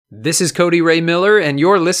This is Cody Ray Miller, and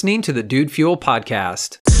you're listening to the Dude Fuel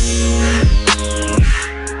Podcast.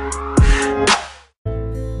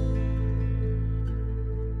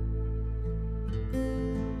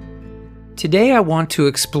 Today I want to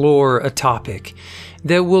explore a topic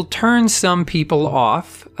that will turn some people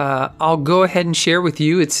off. I'll go ahead and share with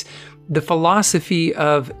you. It's the philosophy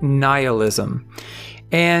of nihilism.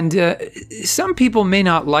 And some people may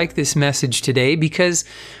not like this message today because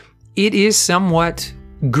it is somewhat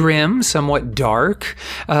grim, somewhat dark.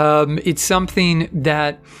 It's something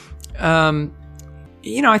that,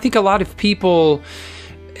 I think a lot of people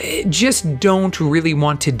just don't really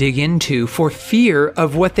want to dig into for fear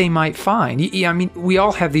of what they might find. I mean, we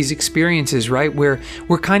all have these experiences, right? Where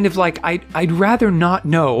we're kind of like, I'd rather not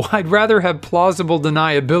know. I'd rather have plausible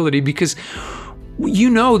deniability because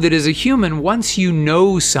you know that as a human, once you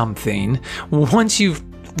know something, once you've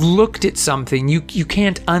looked at something, you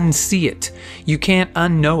can't unsee it. You can't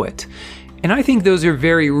unknow it. And I think those are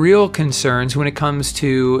very real concerns when it comes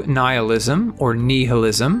to nihilism or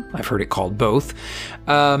nihilism. I've heard it called both.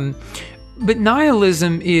 But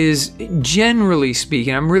nihilism is, generally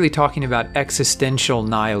speaking, I'm really talking about existential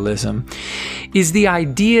nihilism, is the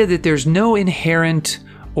idea that there's no inherent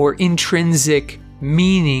or intrinsic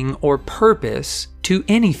meaning or purpose to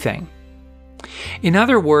anything. In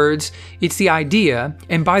other words, it's the idea,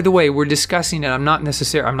 and by the way, we're discussing it. I'm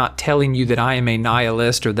not telling you that I am a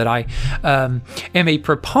nihilist or that I am a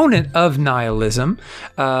proponent of nihilism.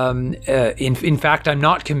 In fact, I'm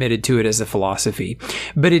not committed to it as a philosophy,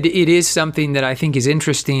 but it is something that I think is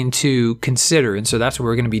interesting to consider, and so that's what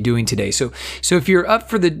we're going to be doing today. So if you're up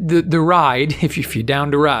for the ride, if you're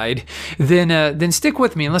down to ride, then stick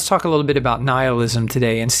with me and let's talk a little bit about nihilism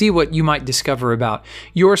today and see what you might discover about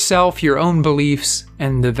yourself, your own beliefs,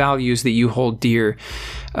 and the values that you hold dear.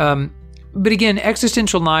 But again,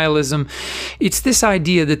 existential nihilism, it's this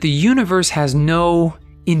idea that the universe has no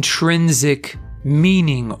intrinsic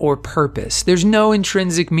meaning or purpose. There's no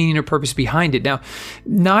intrinsic meaning or purpose behind it. Now,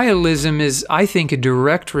 nihilism is, I think, a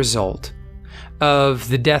direct result of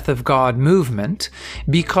the death of God movement,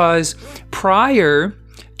 because prior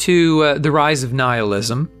to the rise of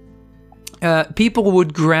nihilism, people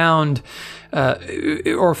would ground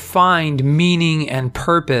or find meaning and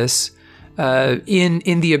purpose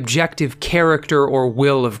in the objective character or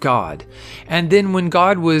will of God. And then when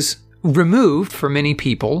God was removed for many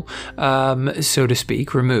people, so to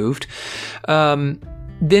speak, removed,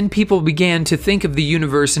 then people began to think of the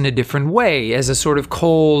universe in a different way, as a sort of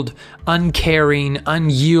cold, uncaring,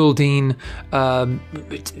 unyielding, thing.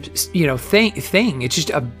 It's just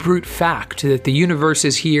a brute fact that the universe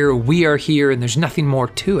is here, we are here, and there's nothing more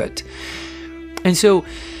to it. And so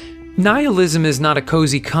nihilism is not a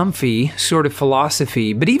cozy, comfy sort of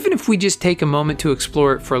philosophy, but even if we just take a moment to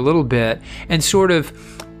explore it for a little bit and sort of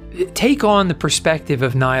take on the perspective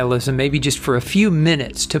of nihilism, maybe just for a few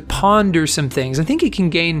minutes to ponder some things, I think we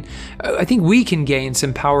can gain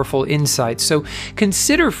some powerful insights. So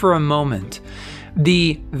consider for a moment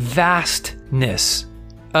the vastness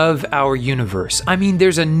of our universe. I mean,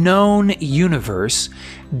 there's a known universe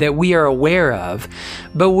that we are aware of,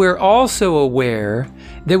 but we're also aware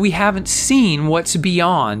that we haven't seen what's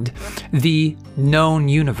beyond the known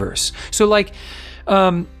universe. So like,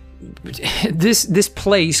 this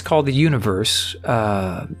place called the universe,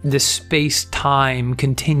 this space-time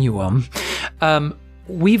continuum,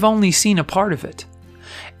 we've only seen a part of it.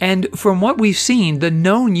 And from what we've seen, the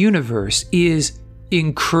known universe is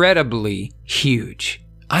incredibly huge.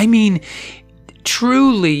 I mean,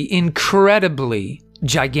 truly incredibly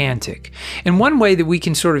gigantic. And one way that we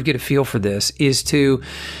can sort of get a feel for this is to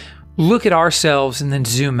look at ourselves and then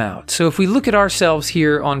zoom out. So if we look at ourselves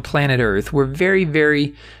here on planet Earth, we're very,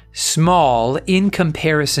 very small in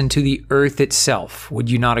comparison to the Earth itself. Would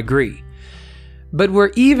you not agree? But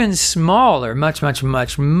we're even smaller, much, much,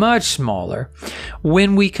 much, much smaller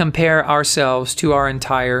when we compare ourselves to our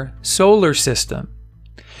entire solar system.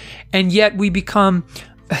 And yet we become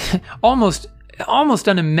almost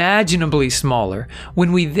unimaginably smaller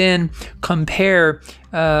when we then compare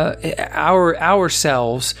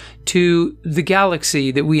ourselves to the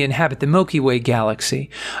galaxy that we inhabit, the Milky Way galaxy,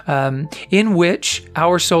 in which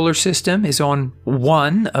our solar system is on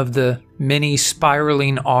one of the many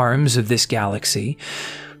spiraling arms of this galaxy,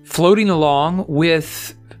 floating along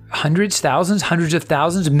with hundreds of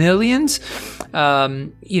thousands, millions,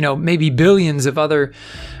 maybe billions of other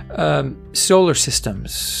solar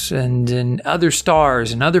systems and other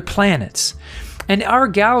stars and other planets. And our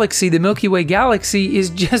galaxy, the Milky Way galaxy, is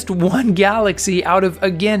just one galaxy out of,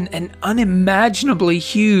 again, an unimaginably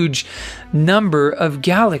huge number of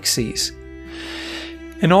galaxies.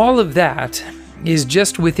 And all of that is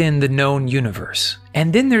just within the known universe.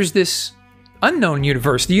 And then there's this unknown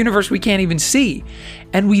universe, the universe we can't even see.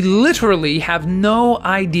 And we literally have no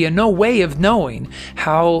idea, no way of knowing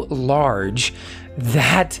how large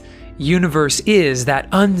that universe is, that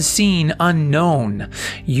unseen, unknown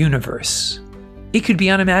universe. It could be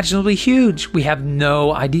unimaginably huge. We have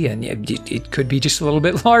no idea. And it could be just a little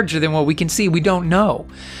bit larger than what we can see. We don't know.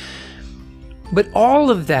 But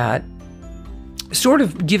all of that sort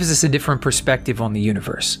of gives us a different perspective on the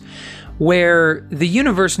universe, where the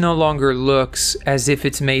universe no longer looks as if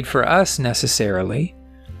it's made for us necessarily.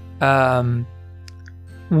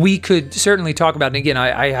 We could certainly talk about it. And again,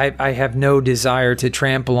 I have no desire to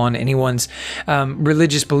trample on anyone's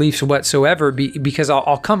religious beliefs whatsoever, because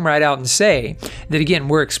I'll come right out and say that, again,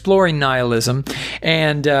 we're exploring nihilism,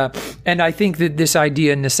 and I think that this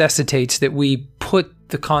idea necessitates that we put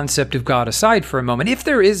the concept of God aside for a moment. If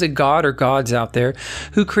there is a God or gods out there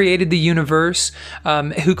who created the universe,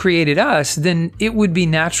 who created us, then it would be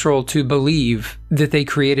natural to believe that they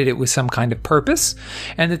created it with some kind of purpose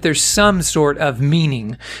and that there's some sort of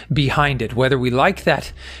meaning behind it. Whether we like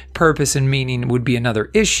that purpose and meaning would be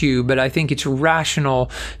another issue, but I think it's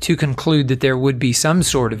rational to conclude that there would be some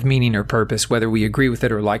sort of meaning or purpose, whether we agree with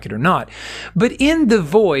it or like it or not. But in the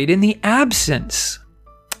void, in the absence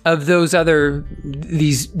of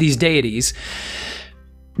these deities,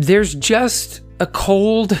 there's just a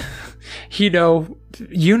cold,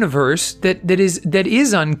 universe that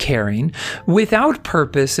is uncaring, without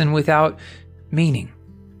purpose and without meaning.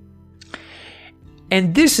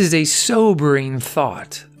 And this is a sobering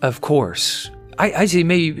thought, of course. I say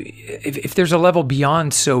maybe if there's a level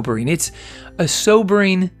beyond sobering, it's a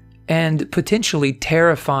sobering and potentially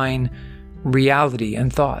terrifying reality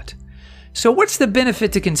and thought. So what's the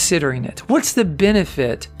benefit to considering it? What's the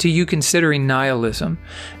benefit to you considering nihilism?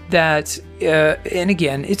 That, and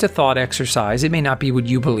again, it's a thought exercise. It may not be what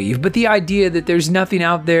you believe, but the idea that there's nothing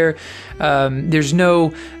out there, there's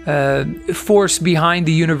no force behind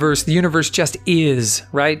the universe just is,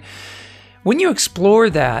 right? When you explore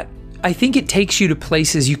that, I think it takes you to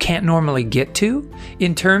places you can't normally get to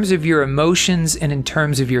in terms of your emotions and in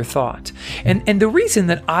terms of your thought. And the reason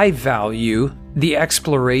that I value the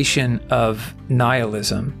exploration of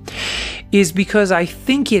nihilism is because I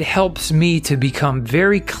think it helps me to become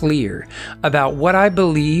very clear about what I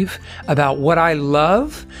believe, about what I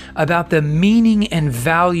love, about the meaning and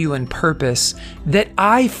value and purpose that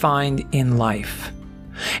I find in life.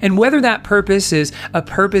 And whether that purpose is a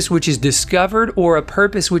purpose which is discovered or a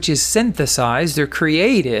purpose which is synthesized or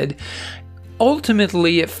created,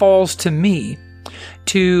 ultimately it falls to me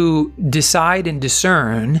to decide and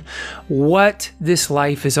discern what this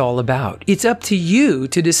life is all about. It's up to you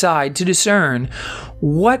to decide, to discern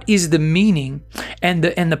what is the meaning and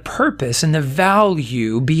the purpose and the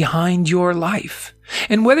value behind your life.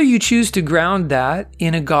 And whether you choose to ground that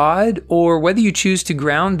in a God or whether you choose to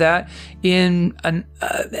ground that in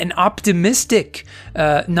an optimistic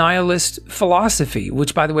nihilist philosophy,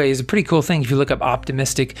 which, by the way, is a pretty cool thing. If you look up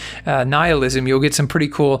optimistic nihilism, you'll get some pretty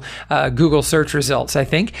cool Google search results, I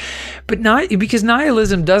think. But because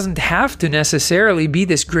nihilism doesn't have to necessarily be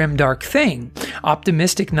this grim, dark thing.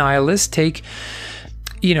 Optimistic nihilists take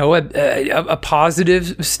a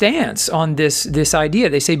positive stance on this idea.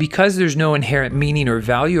 They say because there's no inherent meaning or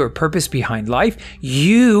value or purpose behind life,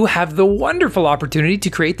 you have the wonderful opportunity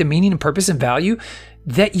to create the meaning and purpose and value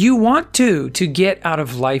that you want to get out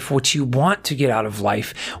of life what you want to get out of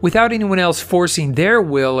life without anyone else forcing their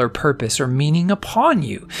will or purpose or meaning upon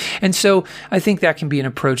you. And so I think that can be an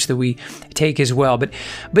approach that we take as well. But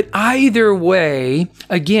either way,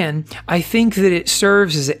 again, I think that it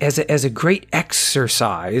serves as a great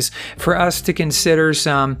exercise for us to consider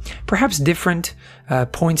some perhaps different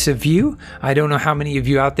points of view. I don't know how many of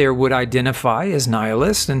you out there would identify as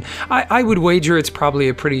nihilists, and I would wager it's probably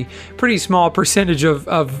a pretty small percentage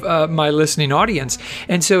of my listening audience.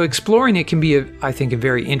 And so exploring it can be, I think, a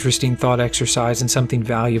very interesting thought exercise and something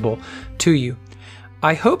valuable to you.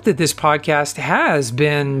 I hope that this podcast has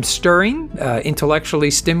been stirring, intellectually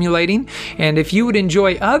stimulating. And if you would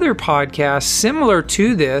enjoy other podcasts similar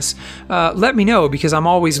to this, let me know, because I'm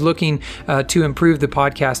always looking to improve the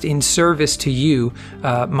podcast in service to you,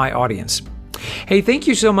 my audience. Hey, thank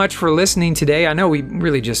you so much for listening today. I know we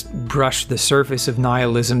really just brushed the surface of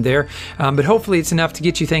nihilism there, but hopefully it's enough to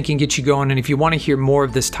get you thinking, get you going. And if you want to hear more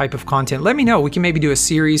of this type of content, let me know. We can maybe do a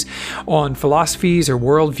series on philosophies or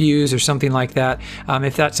worldviews or something like that,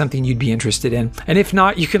 if that's something you'd be interested in. And if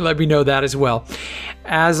not, you can let me know that as well.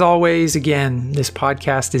 As always, again, this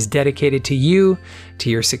podcast is dedicated to you, to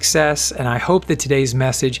your success, and I hope that today's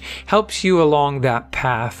message helps you along that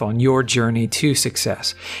path on your journey to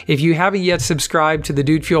success. If you haven't yet subscribe to the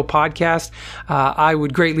Dude Fuel podcast, I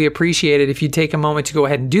would greatly appreciate it if you take a moment to go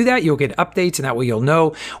ahead and do that. You'll get updates, and that way you'll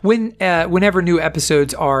know whenever new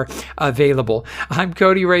episodes are available. I'm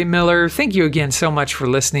Cody Ray Miller. Thank you again so much for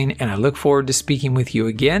listening, and I look forward to speaking with you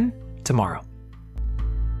again tomorrow.